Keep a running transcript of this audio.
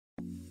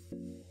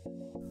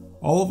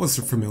All of us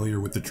are familiar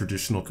with the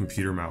traditional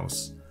computer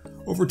mouse.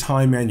 Over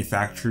time,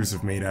 manufacturers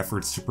have made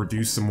efforts to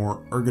produce a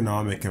more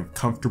ergonomic and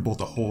comfortable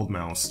to hold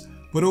mouse,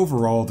 but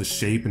overall the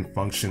shape and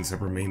functions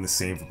have remained the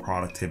same for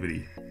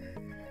productivity.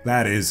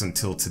 That is,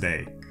 until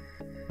today.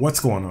 What's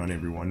going on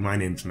everyone, my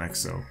name's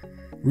Mexo.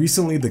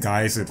 Recently the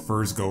guys at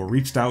Ergoslider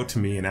reached out to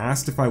me and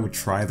asked if I would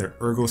try their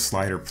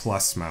Ergoslider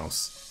Plus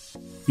mouse.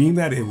 Being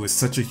that it was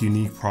such a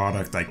unique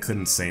product, I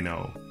couldn't say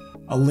no.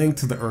 A link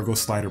to the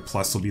Ergoslider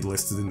Plus will be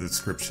listed in the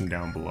description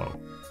down below.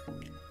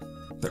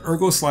 The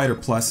Ergoslider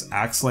Plus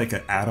acts like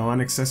an add-on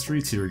accessory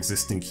to your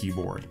existing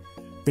keyboard.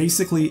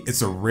 Basically,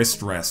 it's a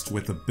wrist rest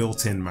with a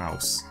built-in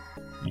mouse.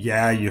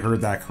 Yeah, you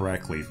heard that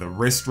correctly, the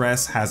wrist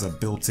rest has a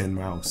built-in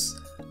mouse.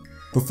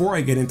 Before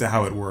I get into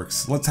how it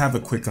works, let's have a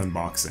quick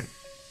unboxing.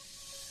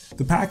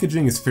 The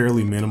packaging is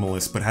fairly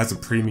minimalist but has a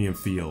premium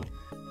feel.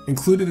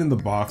 Included in the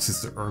box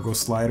is the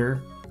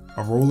Ergoslider,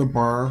 a roller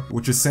bar,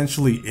 which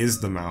essentially is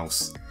the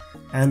mouse,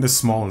 and a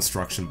small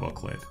instruction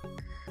booklet.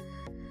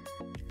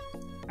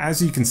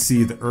 As you can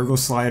see, the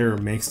Ergoslider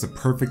makes the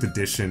perfect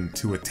addition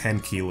to a 10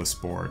 keyless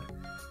board.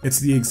 It's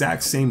the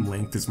exact same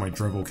length as my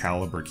Dribble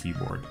caliber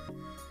keyboard.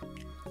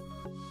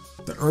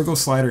 The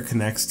Ergoslider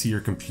connects to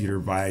your computer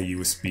via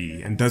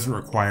USB and doesn't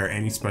require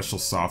any special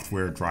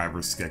software or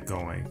drivers to get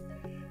going.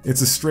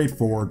 It's a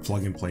straightforward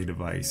plug-and-play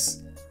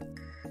device.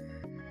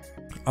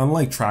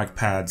 Unlike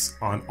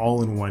trackpads on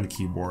all-in-one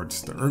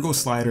keyboards, the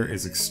Ergoslider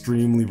is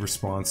extremely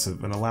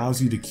responsive and allows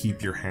you to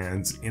keep your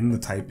hands in the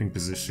typing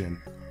position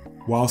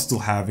while still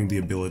having the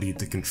ability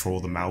to control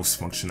the mouse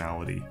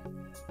functionality.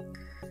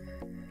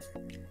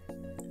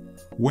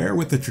 Where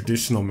with the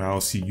traditional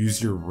mouse you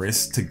use your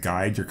wrist to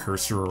guide your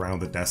cursor around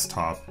the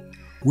desktop,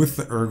 with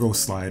the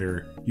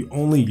Ergoslider you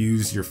only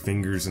use your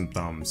fingers and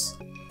thumbs.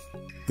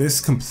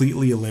 This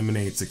completely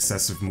eliminates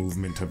excessive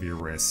movement of your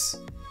wrists.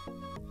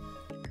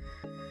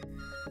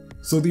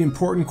 So the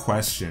important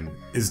question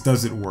is,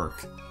 does it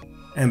work?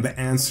 And the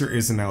answer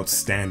is an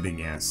outstanding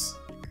yes.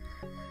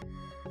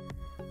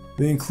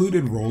 The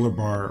included roller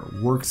bar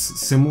works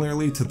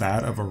similarly to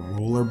that of a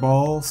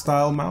rollerball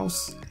style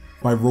mouse.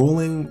 By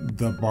rolling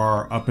the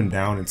bar up and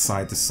down and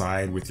side to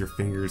side with your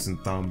fingers and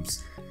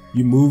thumbs,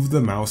 you move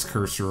the mouse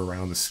cursor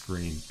around the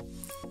screen.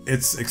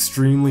 It's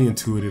extremely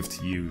intuitive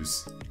to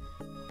use.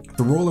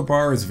 The roller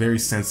bar is very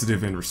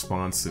sensitive and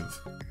responsive.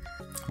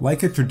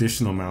 Like a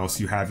traditional mouse,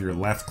 you have your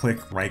left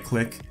click, right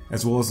click,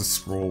 as well as a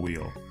scroll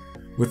wheel.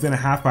 Within a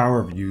half hour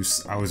of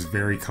use, I was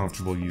very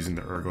comfortable using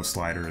the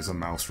Ergoslider as a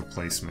mouse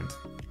replacement.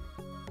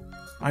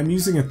 I'm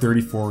using a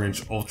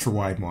 34-inch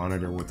ultra-wide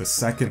monitor with a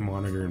second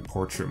monitor in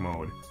portrait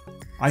mode.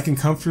 I can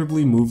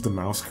comfortably move the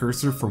mouse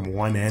cursor from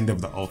one end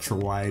of the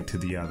ultra-wide to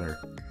the other.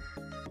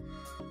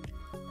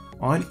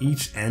 On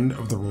each end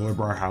of the roller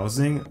bar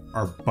housing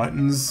are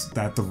buttons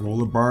that the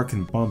roller bar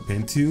can bump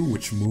into,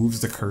 which moves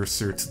the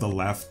cursor to the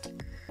left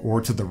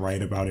or to the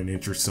right about an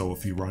inch or so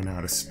if you run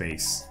out of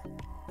space.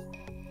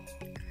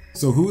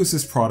 So who is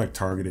this product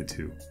targeted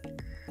to?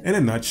 In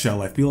a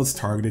nutshell, I feel it's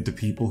targeted to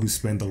people who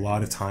spend a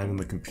lot of time on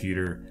the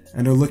computer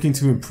and are looking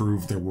to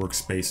improve their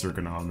workspace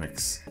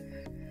ergonomics.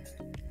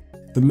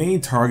 The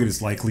main target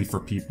is likely for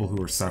people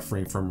who are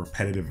suffering from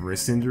repetitive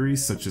wrist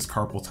injuries such as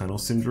carpal tunnel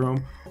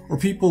syndrome, or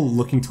people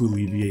looking to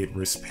alleviate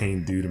wrist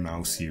pain due to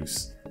mouse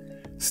use.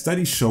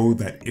 Studies show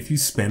that if you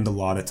spend a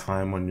lot of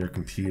time on your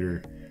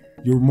computer,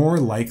 you're more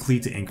likely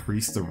to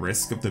increase the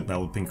risk of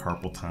developing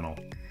carpal tunnel.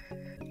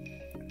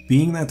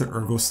 Being that the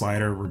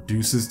Ergoslider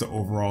reduces the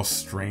overall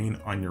strain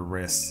on your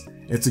wrists,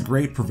 it's a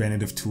great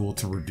preventative tool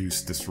to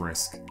reduce this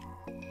risk.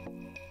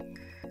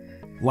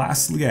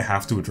 Lastly, I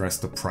have to address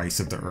the price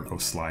of the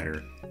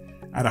Ergoslider.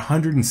 At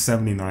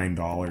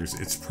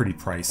 $179, it's pretty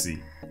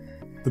pricey.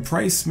 The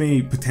price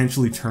may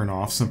potentially turn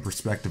off some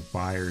prospective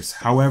buyers.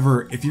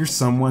 However, if you're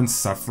someone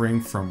suffering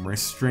from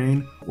wrist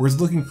strain or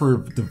is looking for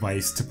a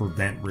device to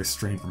prevent wrist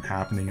strain from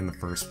happening in the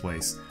first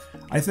place,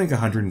 I think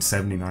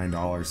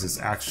 $179 is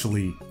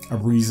actually a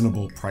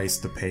reasonable price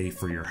to pay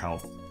for your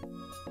health.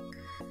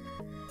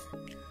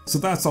 So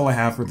that's all I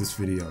have for this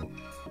video.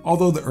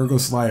 Although the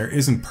Ergoslider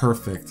isn't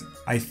perfect,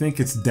 I think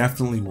it's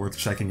definitely worth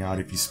checking out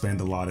if you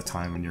spend a lot of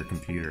time on your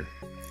computer.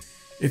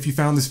 If you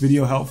found this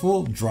video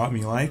helpful, drop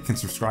me a like and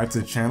subscribe to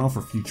the channel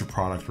for future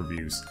product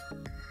reviews.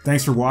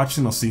 Thanks for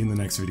watching, I'll see you in the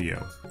next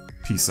video.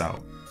 Peace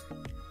out.